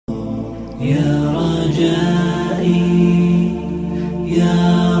يا رجائي يا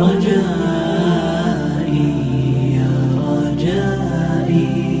رجائي يا رجائي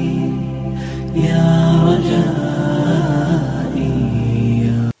يا رجائي.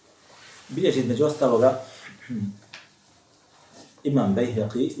 Bilježi između ostaloga Imam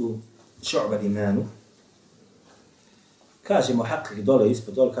Bejheqi u Šu'ba al-Imanu, kaže muhakkik dole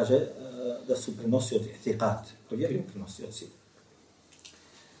ispod dole, kaže da su prenosioci etiqat, provjerili prenosioci.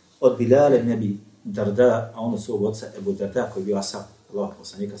 Od Bilal ibn Abi Darda, a ono svog oca Ebu Darda, koji je bio ashab Allahog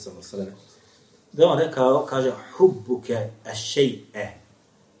poslanika sallallahu alejhi ve sellem, da on rekao, kaže, hubbuke ash-shay'a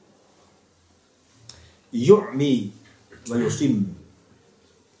yu'mi wa yusim.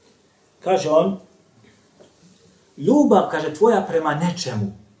 Kaže on, ljubav, kaže, tvoja prema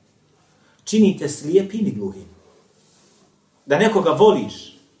nečemu činite slijepim i gluhim. Da nekoga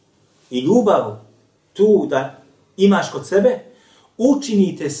voliš i ljubav tu da imaš kod sebe,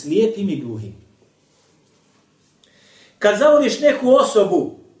 učinite slijepim i gluhim. Kad zavoliš neku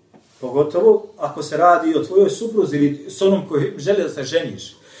osobu, pogotovo ako se radi o tvojoj supruzi ili s onom koji želi da se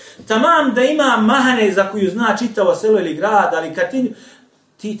ženiš, tamam da ima mahane za koju zna čitavo selo ili grad, ali kad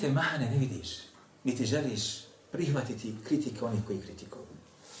ti te mahane ne vidiš, niti želiš prihvatiti kritike onih koji kritikuju.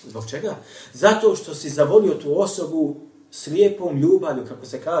 Zbog čega? Zato što si zavolio tu osobu slijepom ljubavlju, kako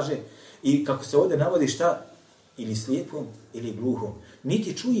se kaže, i kako se ovdje navodi šta? Ili slijepom, ili gluhom.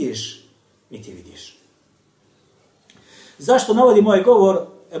 Niti čuješ, niti vidiš. Zašto navodi moj govor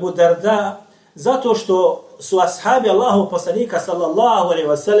Ebu Darda? Zato što su ashabi Allahov poslanika sallallahu alejhi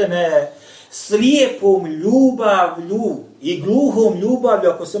ve selleme slijepom ljubavlju i gluhom ljubavlju,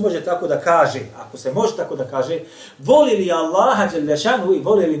 ako se može tako da kaže, volili Allaha dželle šanuhu i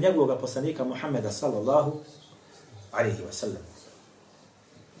volili njegovog poslanika Muhameda sallallahu alejhi ve sellem.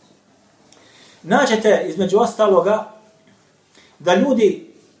 Nađete između ostaloga da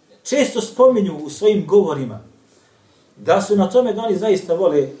ljudi često spominju u svojim govorima da su na tome da oni zaista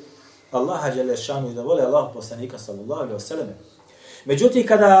vole Allaha dželle šanuhu i da vole Allahov poslanika sallallahu alejhi ve sellem. Međutim,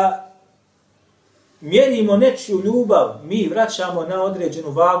 kada mjerimo nečiju ljubav, mi vraćamo na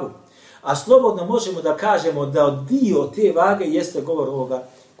određenu vagu, a slobodno možemo da kažemo da dio te vage jeste govor ovoga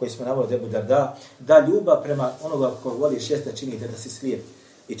koji smo navali od Ebu Darda, da ljubav prema onoga koga voliš jeste činite da si slijep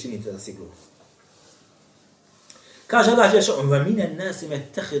i činite da si gluh. Kaže Allah dželle šanuhu: "Wa minan nasi man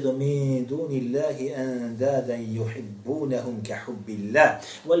yattakhidhu min duni Allahi andadan yuhibbunahum ka hubbillah,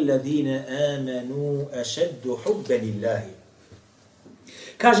 walladhina amanu ashaddu hubban lillahi."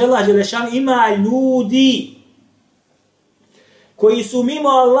 Kaže Allah dželle šanuhu, ima ljudi koji su mimo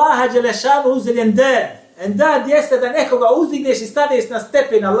Allaha dželle šanuhu uzeli endad. Endad jeste da nekoga uzdigneš i staneš na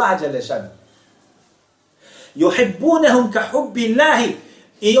stepen Allaha dželle šanuhu. Yuhibbunahum ka hubbillahi.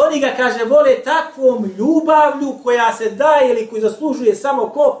 I oni ga, kaže, vole takvom ljubavlju koja se daje ili koju zaslužuje samo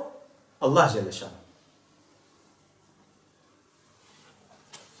ko? Allah dželle šanuhu.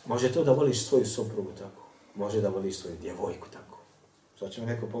 Može to da voliš svoju suprugu tako. Može da voliš svoju djevojku tako. Sad će mi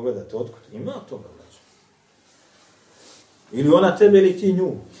neko pogledati otkud. Ima toga, braćo. Ili ona tebe ili ti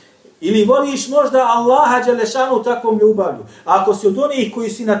nju. Ili voliš možda Allaha dželle šanuhu takvom ljubavlju. A ako si od onih koji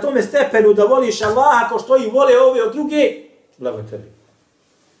si na tome stepenu da voliš Allaha kao što i vole ove od druge, blago tebi.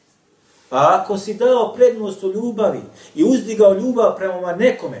 A ako si dao prednost u ljubavi i uzdigao ljubav prema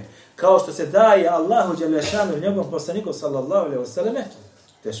nekome, kao što se daje Allahu dželle šanuhu i njegovom poslaniku sallallahu alejhi ve selleme,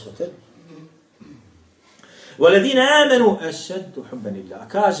 teško tebi. وَالَّذِينَ آمَنُوا أَشَدُّ حُبًّا لِلَّهِ.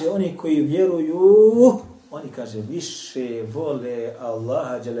 Kaže, oni koji vjeruju, oni, kaže, više vole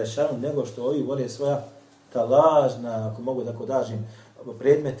Allaha dželle šanuhu nego što ovi vole svoja ta lažna, ako mogu tako dažim,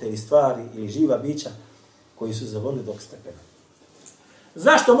 predmete i stvari ili živa bića koji su zavolili dok stepena.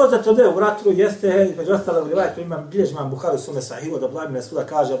 Zašto možda to da u vratru jeste, između ostalog rivajat koji bilježi Buhari u svome sahihu, da Abdullah ibn Mesud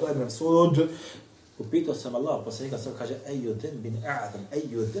kaže, Abdullah ibn Mesud, upitao sam Allah, poslanika sam kaže, eju denbin a'adam,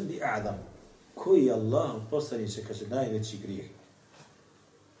 eju denbi a'adam. Koji je Allah poslaniče, kaže, najveći grijeh?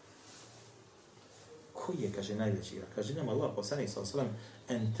 Koji je, kaže, najveći grijeh? Kaže, nam Allah poslanik sallallahu alejhi ve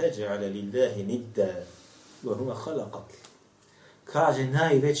sellem, en teđa'ale lillahi nidda, wa huwa khalaqak. Kaže,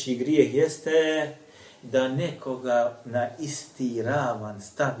 najveći grijeh jeste da nekoga na isti ravan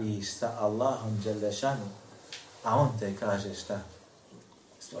staviš sa Allahom dželle šanuhu, a on te kaže šta?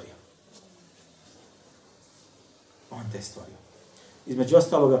 Stvorio. On te stvorio. Između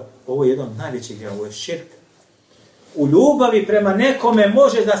ostaloga, ovo je jedan od najvećih grija, ovo je širk. U ljubavi prema nekome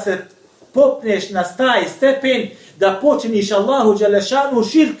može da se popneš na taj stepen, da počiniš Allahu dželle šanuhu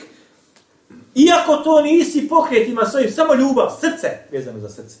širk, iako to nisi pokretima svojim, samo ljubav, srce, vezano za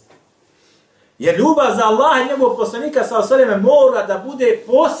srce. Jer ljubav za Allaha i njegovog poslanika sallallahu alejhi ve sellem mora da bude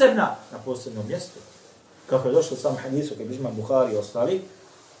posebna, na posebnom mjestu. Kako je došlo sam hadisu, kad ima Buhari i ostali,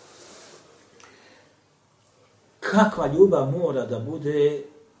 kakva ljubav mora da bude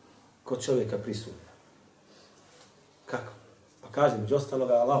kod čovjeka prisutna. Kako? Pa kaže, među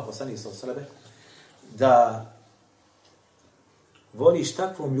ostaloga, Allah poslanik sallallahu alejhi ve sellem, da voliš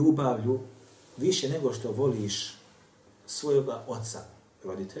takvom ljubavlju više nego što voliš svojega oca,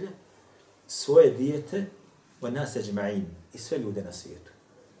 roditelja, svoje dijete, nas ejma'in, i sve ljude na svijetu.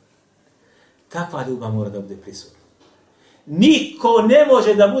 Takva ljubav mora da bude prisutna. Niko ne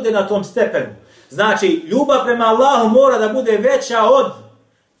može da bude na tom stepenu. Znači, ljubav prema Allahu mora da bude veća od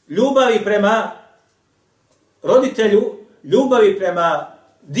ljubavi prema roditelju, ljubavi prema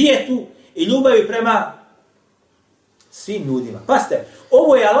djetetu i ljubavi prema svim ljudima. Pazite,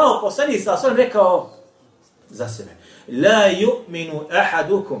 ovo je Allah poslanik sallallahu alejhi ve sellem rekao za sebe. La yu'minu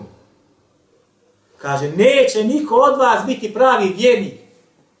ahadukum. Kaže, neće niko od vas biti pravi vjernik.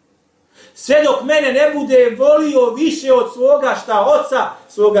 Sve dok mene ne bude volio više od svoga oca,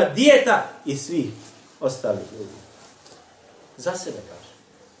 svoga djeta i svih ostalih ljudi. Za sebe kaže.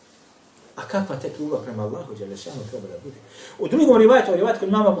 A kakva tek ljubav prema Allahu dželešanu treba da bude? U drugom rivajetu, kod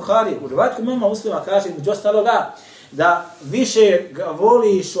imama Buhari, u rivajetu kod imama Muslima kaže, među ostaloga, da više ga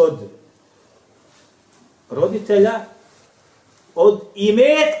voliš od roditelja, od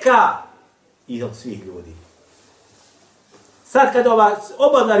imetka i od svih ljudi. Sad kada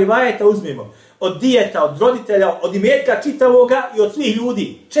oba rivajeta uzmemo, od dijeta, od roditelja, od imetka čitavoga i od svih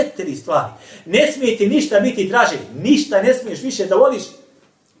ljudi, 4 stvari. Ne smije ti ništa biti draže, ništa ne smiješ više da voliš.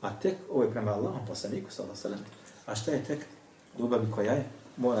 A tek ovo je prema Allahom poslaniku sallallahu alejhi ve sellem. A šta je tek ljubav koja je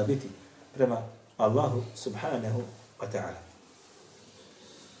mora biti prema Allahu subhanahu wa ta'ala.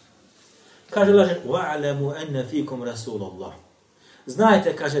 Kaže Allah, wa'lamu anna fikum rasulullah.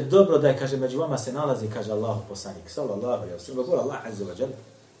 Znajte, kaže, dobro da je, kaže, među vama se nalazi, kaže Allahu poslanik sallallahu alejhi ve sellem. Govori Allah azza wa jalla.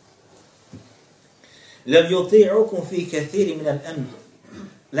 Lam yuti'ukum fi kathirin min al-amr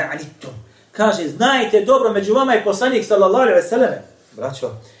la'anittum. Kaže, znajte, dobro, među vama je poslanik sallallahu alejhi ve sellem.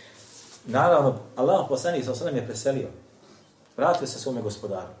 Braćo, naravno, Allah poslanik sallallahu alejhi ve sellem je preselio. Vratio se svome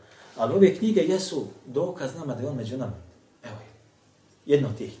gospodaru. Ali ove knjige jesu dokaz nama da je on među nama. Evo je. Jedna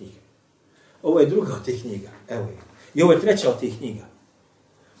od tih knjiga. Ovo je druga od tih knjiga. Evo je. I ovo je treća od tih knjiga.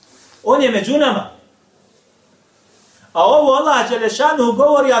 On je među nama. A ovo Allah dželešanu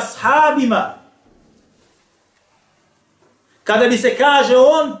govori ashabima. Kada bi se kaže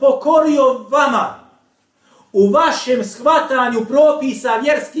on pokorio vama u vašem shvatanju propisa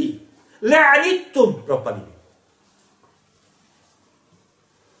vjerskih, la'anittum, propali bi.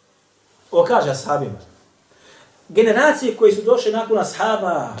 Ovo kaže ashabima. Generacije koji su došle nakon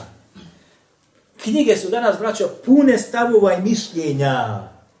ashaba, knjige su danas, braćo, pune stavova i mišljenja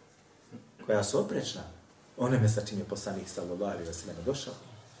koja su oprečna. Onome sa čim je poslanik sallallahu alejhi ve sellem došao.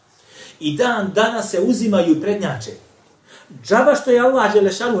 I dan danas se uzimaju i prednjače. Džaba što je Allah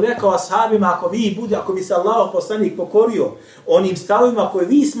dželešanu rekao ashabima, ako bi se Allah poslanik pokorio onim stavovima koje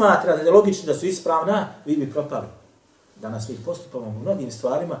vi smatrate da logično da su ispravna, vi bi propali. Danas mi postupamo u mnogim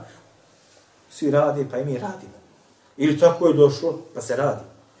stvarima, svi rade, pa i mi radimo. Ili tako je došlo, pa se radi.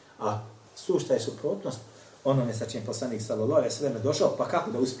 A sušta je suprotnost onome sa čim poslanik sallallahu alejhi ve sellem došao, pa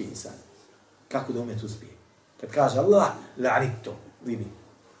kako da uspije insan? Kako da umet uspije? Kad kaže Allah, la'anittum, vi bi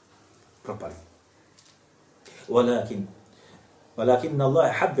propali. Walakin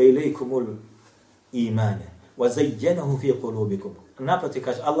Allah habba ilaykumul imana wa zayyanahu fi qulubikum. Naproti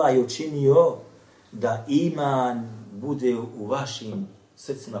kaže Allah je učinio da iman bude u vašim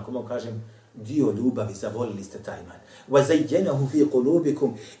srcima, ako mogu kažem, dio ljubavi, zavolili ste taj iman. Wa zayyanahu fi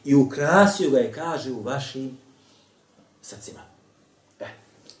qulubikum, i ukrasio ga je, kaže, u vašim srcima.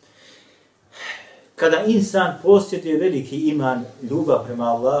 Kada insan posjeduje veliki iman, ljubav prema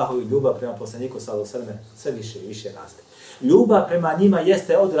Allahu i ljubav prema poslaniku sallallahu alejhi ve sellem sve više i više raste. Ljubav prema njima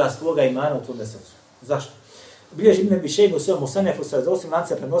jeste odraz tvoga imana u tvome srcu. Zašto? Bilježi Ibn Abi Šejbe u svom Musanefu sa dosim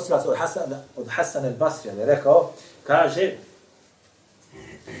lanca prenosilaca od Hasan al-Basri, je rekao, kaže,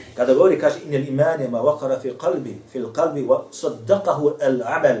 kada govori, kaže, inel imane ma waqara fil qalbi wa saddaqahu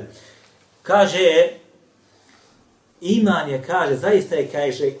al-amal. Kaže, iman je, kaže, zaista je,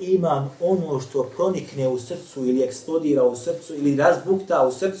 kaže, iman ono što pronikne u srcu ili eksplodira u srcu ili razbukta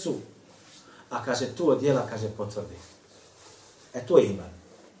u srcu, a kaže, to djela, kaže, potvrdi. To je iman.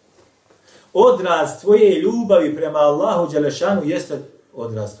 Odraz tvoje ljubavi prema Allahu dželešanu jeste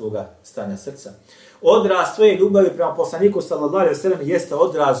odraz tvoga stanja srca. Odraz tvoje ljubavi prema poslaniku sallallahu alejhi ve sellem jeste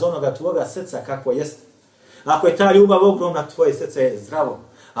odraz onoga tvoga srca kako jeste. Ako je ta ljubav ogromna, tvoje srce je zdravo.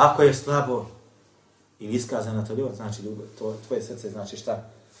 Ako je slabo ili iskazana ta ljubav, znači tvoje srce znači šta?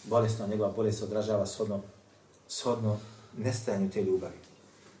 Bolesno, njegova bolest se odražava shodno nestajanju te ljubavi.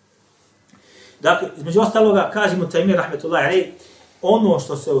 Dakle, između ostaloga, kažemo Tajmir rahmetullahi alejhi, ono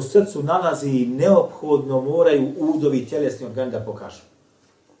što se u srcu nalazi neophodno moraju udovi tjelesni organi da pokažu.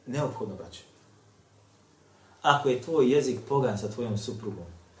 Neophodno, braće. Ako je tvoj jezik pogan sa tvojom suprugom,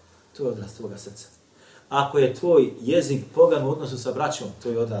 to je odraz tvoga srca. Ako je tvoj jezik pogan u odnosu sa braćom, to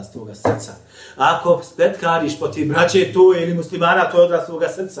je odraz tvoga srca. Ako spetkariš protiv braće tvoje ili muslimana, to je odraz tvoga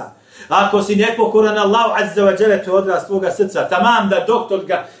srca. Ako si nepokoran Allahu azza wa jalla, to je odraz tvoga srca. Tamam da doktor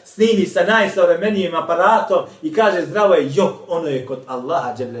ga snimi sa najsavremenijim aparatom i kaže zdravo je, jok, ono je kod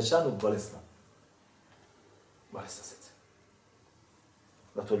Allaha dželešanu bolesno. Bolesno srce.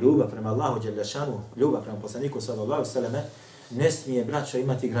 Zato ljubav prema Allahu dželešanu, ljubav prema poslaniku sallallahu alejhi ve selleme, ne smije, braćo,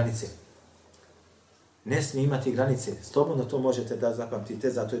 imati granice. Ne smije imati granice. Slobodno to možete da zapamtite.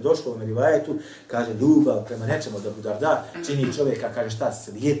 Zato je došlo u rivajetu, kaže ljubav prema nečemu da budarda čini čovjeka, kaže šta,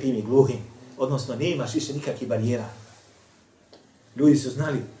 slijepim i gluhim. Odnosno, ne imaš više nikakvih barijera. Ljudi su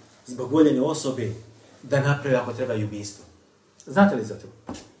znali zbog voljene osobe da naprave ako treba i ubijstvo. Znate li za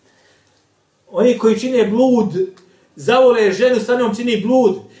to? Oni koji čine blud, zavole ženu, sa njom čini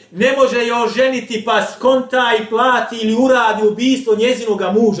blud, ne može je oženiti pa skonta i plati ili uradi ubijstvo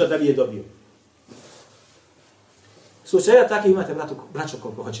njezinoga muža da bi je dobio. Slučaja takvi imate, braćo,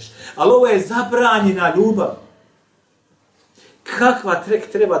 koliko hoćeš. Ali ovo je zabranjena ljubav. Kakva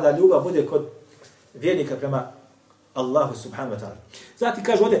treba da ljubav bude kod vjernika prema Allahu subhanahu wa ta'ala. Zatim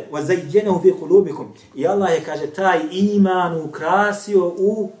kaže ovdje, وَزَيَّنَهُ فِي قُلُوبِكُمْ. I Allah je, kaže, taj iman ukrasio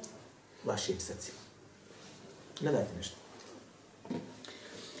u vašim srcima. Gledajte nešto.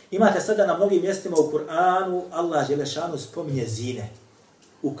 Imate sada na mnogim mjestima u Kur'anu, Allah dželešanu spominje zine.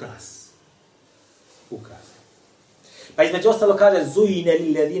 Ukras. Ukras. Pa između ostalo kaže zujine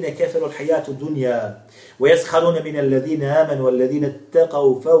lilladine keferu l'hajatu dunja wa yaskharuna min alladine amanu walladine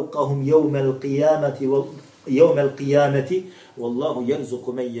taqaw fawqahum yawma al-qiyamati wallahu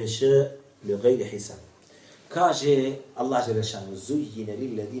yarzuqu man yasha bighayri hisab. Kaže Allah dželešanu zujine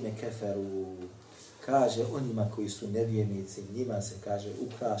lilladine keferu, kaže onima koji su nevjernici, njima se kaže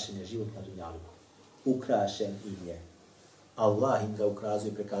ukrašen je život na dunjaluku. Ukrašen im je. Allah im ga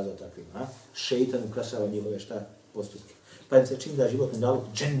ukrazuje i prikazao takvim. Šeitan ukrašava njihove šta? Postupke. Pa im se čini da je život na dunjaluku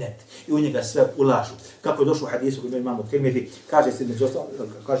džennet i u njega sve ulažu. Kako je došlo u hadisu koji imamo Tirmidhi, kaže se među ostalo,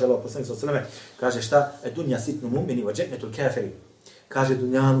 kaže Allah poslanik sallallahu alejhi ve selleme, kaže šta? Dunja sitnu mu'mini wa džennetul kafiri. Kaže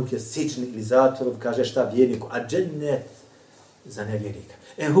dunjaluk je sični ili zatvorov, kaže šta vjerniku, a džennet za nevjernika.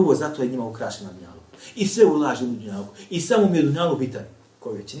 Ovo zato je njima ukrašena dunjaluk. I sve ulaže u dunjaluku. I samo mi je dunjaluk bitan.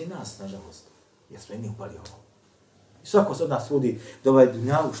 Koji većini nas, nažalost, jer smo i mi upali ovo. I svako se od nas trudi da ovaj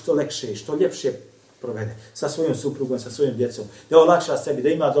dunjaluk što lekše, što ljepše provede. Sa svojom suprugom, sa svojim djecom. Da olakša sebi, da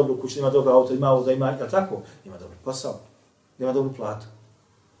ima dobru kuću, da ima dobro auto, da ima, jel tako? Ima dobro posao, da ima dobru platu.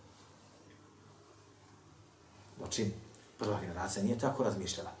 Znači, prva generacija nije tako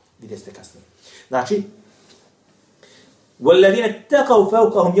razmišljala. Vidite ste kasnije. Znači, وَالَّذِينَ تَقَوْا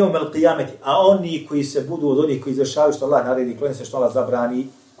فَوْقَهُمْ يَوْمَ الْقِيَامَةِ. A oni koji se budu od onih koji izvršavaju što Allah naredi, klone se što Allah zabrani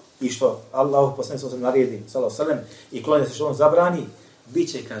i što Allah poslanik sallallahu naredi, sallallahu alejhi ve sellem, i klone se što on zabrani,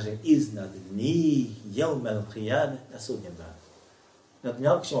 biće, kaže, iznad njih يَوْمَ الْقِيَامَةِ na sudnjem danu. Na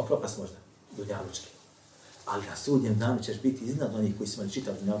dunjaluku ćemo propast možda, dunjalučki. Ali na sudnjem danu ćeš biti iznad onih koji su imali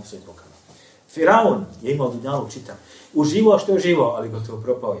čitav dunjaluk svojim rukama. Firaun je imao dunjaluk čitav. Uživao što je uživao, ali gotovo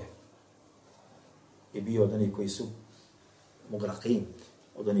propao je. I bio od onih koji su mugraqin,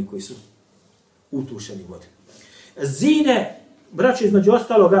 od onih koji su utušeni vode. Zine, braći, između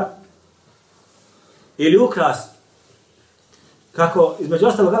ostaloga, ili ukras, kako između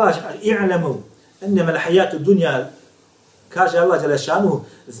ostaloga Allah i'lamu annama al-hayatu dunya, kaže Allah dželle šanuhu,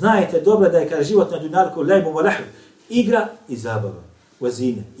 znajte dobro da je kaže život na dunjalku lajbun wa lahu, igra i zabava, wa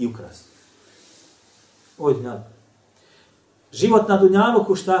zine i ukras. Ovo je dunjaluk. Život na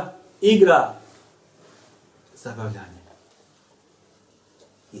dunjaluku šta? Igra, zabavljanje.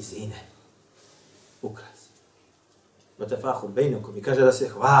 I zine. Ukras. Vatafahur bejnukum. I kaže da se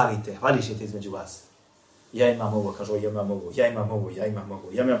hvalite, hvališite između vas. Ja imam ovo, kaže, ja imam ovo, ja imam ovo, ja imam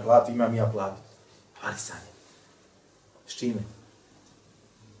ovo, ja imam platu, imam ja platu. Hvalisanje. S čime?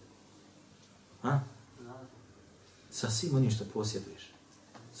 Ha? Sa svim onim što posjeduješ.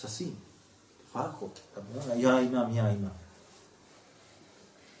 Sa svim. Fahur. Ja imam.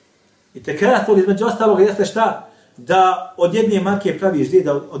 I tekathur između ostalog jeste šta? Da od jedne marke praviš dvije,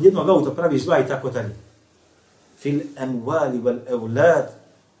 da od jednog auta praviš dva i tako dalje. Fil amwali wal aulad,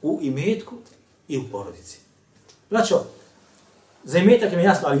 u imetku i u porodici. Braćo, za imetak je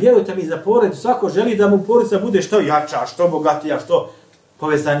jasno, ali vjerujte mi, za porodicu svako želi da mu porodica bude što jača, što bogatija, što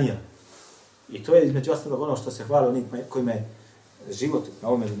povezanija. I to je između ostalog ono što se hvali onim kojima je život na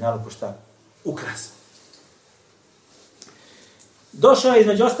ovome dunjaluku šta ukrasan. Došao je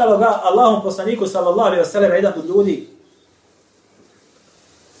između ostaloga Allahom poslaniku sallallahu alejhi ve sellem jedan od ljudi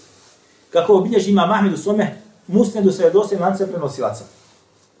kako obilježi Imam Ahmed u svome musnedu sa vjerodostojnim lancem prenosilaca.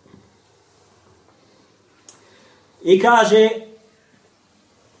 I kaže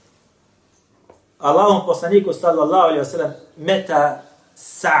Allahom poslaniku sallallahu alejhi ve sellem meta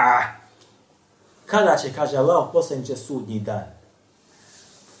sa'a. Kada će, kaže Allah, poslaniče sudnji dan.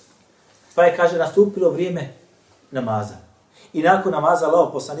 Pa je, kaže, nastupilo vrijeme namaza. I nakon namaza Allah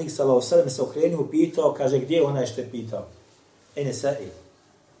poslanik sallallahu alejhi ve sellem se okrenuo, pitao, kaže, gdje je onaj što je pitao? Ene sa'i.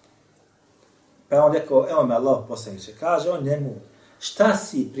 Pa on rekao, evo me Allah poslaniče, kaže on njemu, šta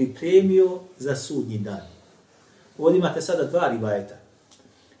si pripremio za sudnji dan? Ovdje imate sada dva rivajeta.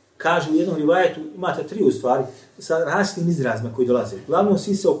 Kaže u jednom rivajetu, imate tri u stvari, sa različitim izrazima koji dolaze. Glavno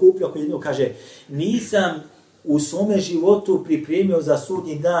svi se okupio oko jednog, kaže, nisam u svome životu pripremio za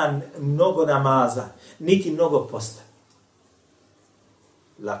sudnji dan mnogo namaza, niti mnogo posta.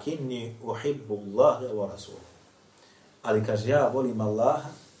 Lakinni uhibbu Allahe wa Rasul. Ali kaže, ja volim Allaha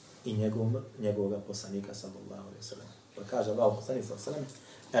i njegovog poslanika sallallahu alejhi ve sellem. Pa kaže Allah poslanik sallallahu alejhi ve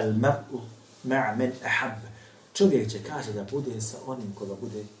sellem, el mar'u ma'a man ahabba. Čovjek će, kaže, da bude sa onim koga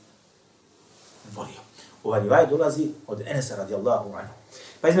bude volio. Ovaj rivajet dolazi od Enesa radijallahu anhu.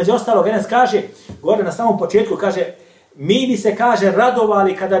 Pa između ostalog Enes kaže, govori na samom početku, kaže, mi bi se, kaže,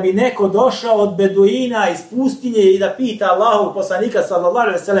 radovali kada bi neko došao od beduina iz pustinje i da pita Allahu poslanika sallallahu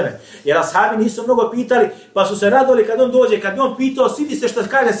alejhi ve selleme. Jer ashabi nisu mnogo pitali, pa su se radovali kad on dođe, kad on pitao, svi bi se što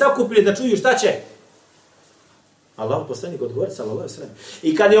kaže sakupili da čuju šta će. Allahu poslanik odgovori sallallahu alejhi ve sellem.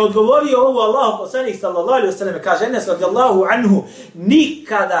 I kad je odgovorio ovo Allahu poslanik sallallahu alejhi ve sellem, kaže Enes radijallahu anhu,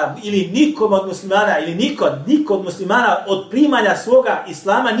 nikada ili nikom od muslimana ili niko od muslimana od primanja svoga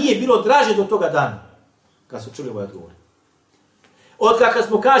islama nije bilo draže do toga dana. Kad su čuli ovaj odgovor. Od kada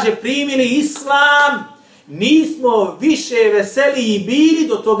smo, kaže, primili islam, nismo više veseliji bili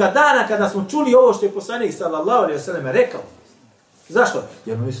do toga dana kada smo čuli ovo što je poslanik sallallahu alejhi ve sellem rekao. Zašto?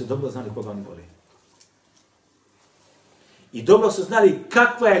 Jer oni su dobro znali koga oni voli. I dobro su znali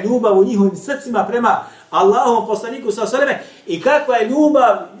kakva je ljubav u njihovim srcima prema Allahovom poslaniku sallallahu alejhi ve sellem i kakva je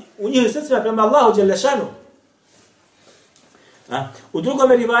ljubav u njihovim srcima prema Allahu dželle šanu. U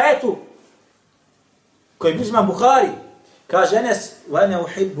drugom rivajetu koji bliži Imam Buhari, kaže Enes, wa ana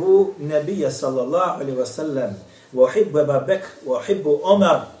uhibbu nabiyya sallallahu alejhi ve sellem, wa uhibbu Abu Bekr, wa uhibbu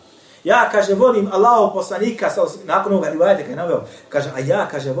Umar. Ja, kaže, volim Allahov poslanika, nakon ovoga rivajeta kad je naveo, kaže, a ja,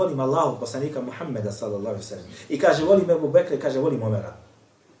 kaže, volim Allahov poslanika Muhammeda sallallahu alejhi ve sellem. I kaže, volim Abu Bekra, kaže, volim Omera.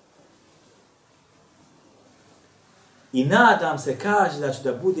 I nadam se, kaže, da ću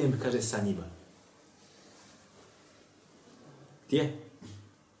da budem, kaže, sa njima. Gdje?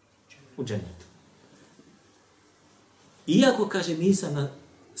 U džennetu. Iako, kaže, nisam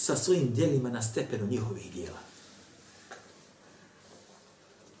sa svojim djelima na stepenu njihovih djela.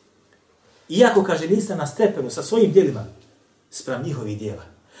 Iako, kaže, nisam na stepenu sa svojim djelima sprem njihovih djela.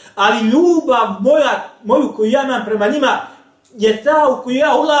 Ali ljubav moju koju ja imam prema njima je ta u koju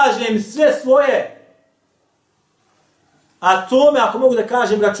ja ulažem sve svoje. A tome, ako mogu da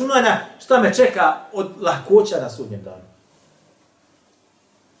kažem, računanja šta me čeka od lahkoća na sudnjem danu.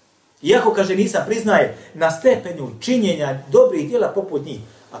 Iako, kaže, nisam priznaje na stepenu činjenja dobrih djela poput njih.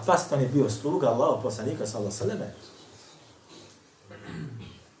 A pastor je bio sluga Allahov poslanika sallallahu alejhi ve sellem.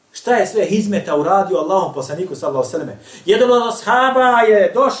 Šta je sve hizmeta uradio Allahom poslaniku sallallahu alejhi ve selleme? Jedan od ashaba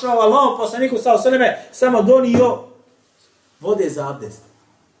je došao Allahom poslaniku sallallahu alejhi ve selleme, samo donio vode za abdest.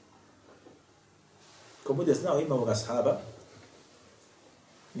 Ko bude znao ime ovoga ashaba,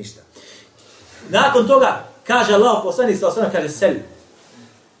 ništa. Nakon toga kaže Allahom poslanik sallallahu alejhi ve selleme, kaže sel.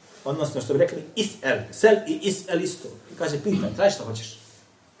 Odnosno što bi rekli is'el. Sel i is'el isto. Kaže pitaj, traži što hoćeš.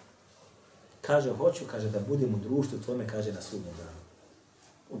 Kaže hoću, kaže da budem u društvu tvome, kaže na sudnjem danu.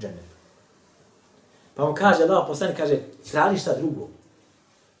 U džennetu. Pa mu kaže, Allah poslanik kaže, traži šta drugo.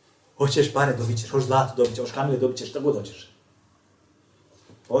 Hoćeš pare, dobit ćeš, hoćeš zlato, dobit ćeš, hoćeš kamile, dobit ćeš, šta god hoćeš.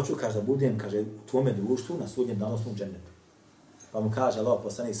 Hoću, kaže, da budem, kaže, u tvome društvu na sudnjem danu u džennetu. Pa mu kaže, Allah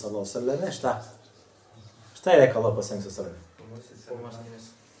poslanik sallallahu alejhi ve sellem, šta? Šta je rekao Allah poslanik sallallahu alejhi ve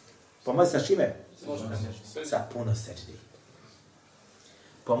sellem? Pomozi se sa čime? Sa puno sećdi.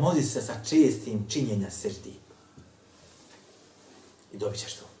 Pomozi se sa čestim činjenja sećdi. I dobit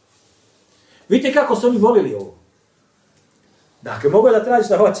ćeš to. Vidite kako su oni volili ovo. Dakle, mogu da traži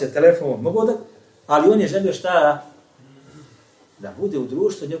šta hoće, telefon, mogu da... Ali on je želio šta? Da bude u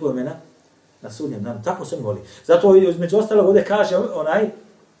društvu njegove mena na sudnjem danu. Tako su oni volili. Zato između ostalog ovdje kaže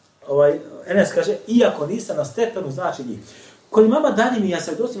Enes kaže, iako nisam na stepenu, znači njih. Kod imama Danimija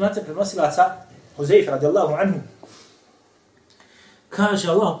sa dostim lance prenosilaca, Huzeyf radijallahu anhu, kaže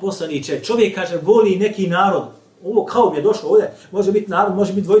Allah poslaniče, čovjek kaže, voli neki narod. Ovo kao mi je došlo ovdje, može biti narod,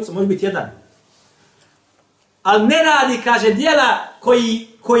 može biti dvojica, može biti jedan. Ali ne radi, kaže, djela koji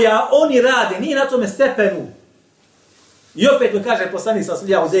koja oni rade, nije na tome stepenu. I opet mi kaže poslanik sa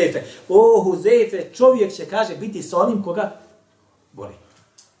slija Huzeife, o Huzeife, čovjek će, kaže, biti sa onim koga voli.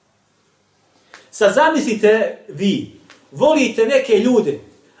 Sad zamislite vi, volite neke ljude,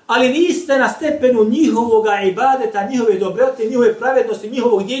 ali niste na stepenu njihovog ibadeta, njihove dobrote, njihove pravednosti,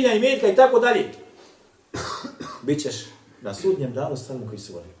 njihovog dijeljenja imetka i tako dalje. Bićeš na sudnjem danu s onim koji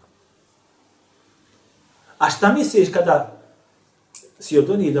se voli. A šta misliš kada si od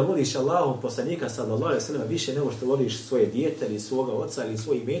onih da voliš Allahov poslanika sallallahu alejhi ve sellem više nego što voliš svoje dijete ili svoga oca ili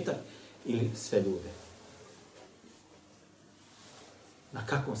svoj imetak ili sve ljude? Na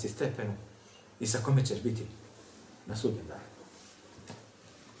kakvom si stepenu i sa kome ćeš biti na sudnjem danu?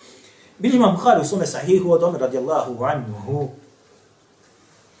 Bil imam Buhari u svome sahihu od Omer radijallahu anhu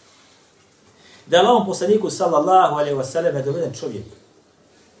da je Allahom poslaniku sallallahu alejhi ve sellem doveden čovjek.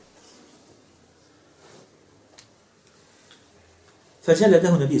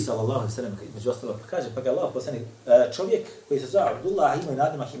 Fađeledehu nabi sallallahu alejhi ve sellem, među ostalog, kaže, pa ga Allah poslanik, čovjek koji se zove Abdullah, imao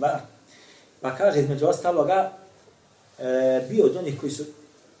nadima Himar, pa kaže, između ostaloga, bio od onih koji su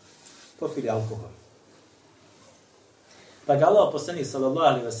popili alkohol. Pa ga Allah poslanik sallallahu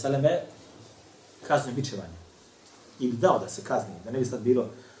alejhi ve sellem kaznio bičevanje. Ili dao da se kazni, da ne bi sad bilo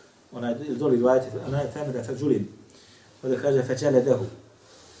onaj doli rivajati, onaj femira fađulin, onda kaže fađeledehu.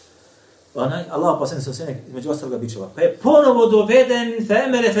 Allah poslanik sa sve između ostaloga bičeva. Pa je ponovo doveden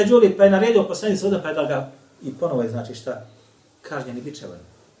femere fađulin, pa je naredio poslanik sa pa je da ga i ponovo je znači šta? Kažnjeni bičevan.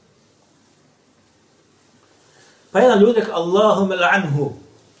 Pa jedan ljudi rekao Allahumma la'anhu.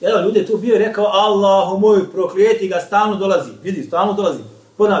 Jedan ljudi tu bio i rekao Allahu moj, proklijeti ga, stalno dolazi. Vidi, stalno dolazi.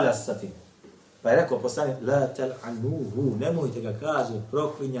 Ponavlja se sa tim. Pa je rekao poslanik, la tal'anuhu, nemojte ga, kaže,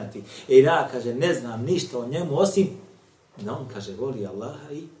 proklinjati. I ja, kaže, ne znam ništa o njemu, osim da on, kaže, voli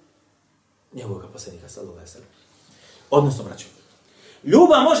Allaha i njegovog poslanika, sallallahu alejhi ve sellem. Odnosno, braćo,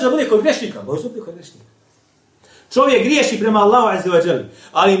 ljubav može da bude kod grešnika, može da bude kod grešnika. Čovjek griješi prema Allahu azza wa dželle,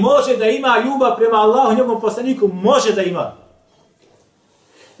 ali može da ima ljubav prema Allahu, njegovom poslaniku, može da ima.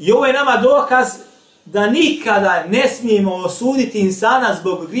 I ovo je nama dokaz da nikada ne smijemo osuditi insana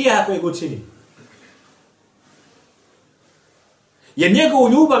zbog grijeha kojeg učini. Jer njegovu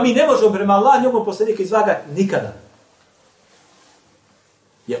ljubav mi ne možemo prema Allahu, njegovom poslaniku izvagati nikada.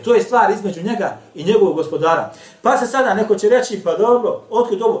 Jer to je stvar između njega i njegovog gospodara. Pa se sada neko će reći, pa dobro,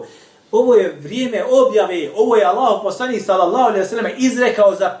 otkud ovo? Ovo je vrijeme objave, ovo je Allahov poslanik sallallahu alejhi ve sellem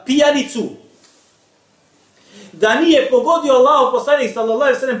izrekao za pijanicu. Da nije pogodio Allahov poslanik sallallahu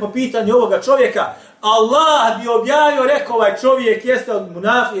alejhi ve sellem po pitanju ovoga čovjeka, Allah bi objavio, rekao, ovaj čovjek jeste od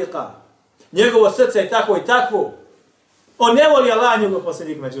munafika. Njegovo srce je tako i takvo. On ne voli Allah njegov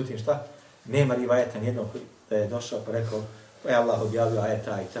poslanik, međutim, šta? Nema rivajeta nijednog da je došao pa rekao, pa je Allah objavio ajet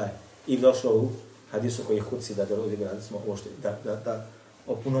taj i taj. I došao u hadisu koji je kuci da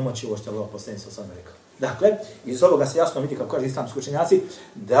opunomoći ovo što je Allah poslanik sa osam rekao. Dakle, iz ovoga se jasno vidi, kako kaže islamski učenjaci,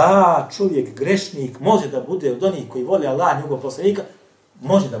 da čovjek grešnik može da bude od onih koji vole Allah njegov poslanika,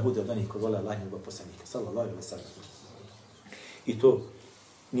 može da bude od onih koji vole Allah njegov poslanika. Sallallahu alejhi ve sellem. I to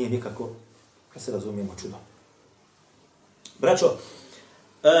nije nikako, da se razumijemo, čudo. Braćo,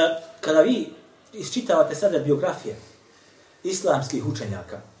 kada vi iščitavate sada biografije islamskih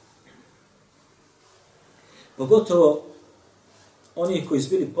učenjaka, pogotovo oni koji su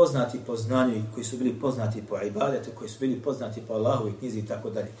bili poznati po znanju, koji su bili poznati po ibadetu, koji su bili poznati po Allahovoj knjizi i tako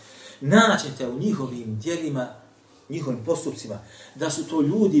dalje, naćete u njihovim djelima, njihovim postupcima, da su to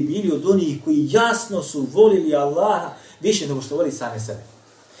ljudi bili od onih koji jasno su volili Allaha više nego što voli sami sebe.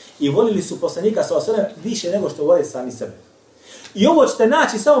 I volili su poslanika sa osvrame više nego što voli sami sebe. I ovo ćete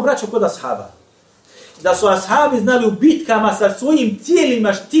naći samo, braćo, kod ashaba. Da su ashabi znali u bitkama sa svojim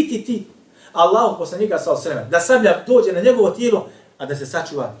tijelima štititi Allahov poslanika sa osvrame. Da sablja dođe na njegovo tijelo, a da se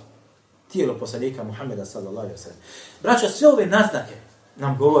sačuva tijelo poslanika Muhammeda sallallahu alejhi ve sellem. Braćo, sve ove naznake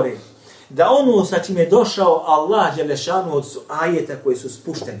nam govore da ono sa čim je došao Allah dželešanu od ajeta koji su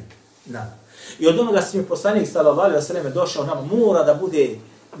spušteni nam. I od onoga s čim je poslanik sallallahu alejhi ve sellem došao nam mora da bude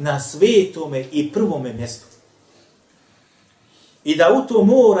na svetome i prvome mjestu. I da u to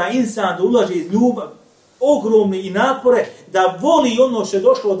mora insan da ulaži ljubav, ogromne i napore, da voli ono što je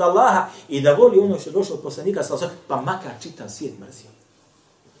došlo od Allaha i da voli ono što je došlo od poslanika sallallahu alejhi ve sellem, pa makar čitav svijet mrzio.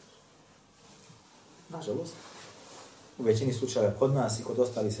 Nažalost, u većini slučajeva kod nas i kod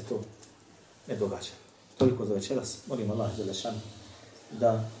ostali se to ne događa. Toliko za večeras. Molim Allah dželešanu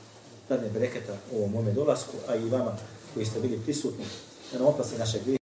da dadne bereketa u ovom mome dolasku, a i vama koji ste bili prisutni, da nam oprosti naše grijehe.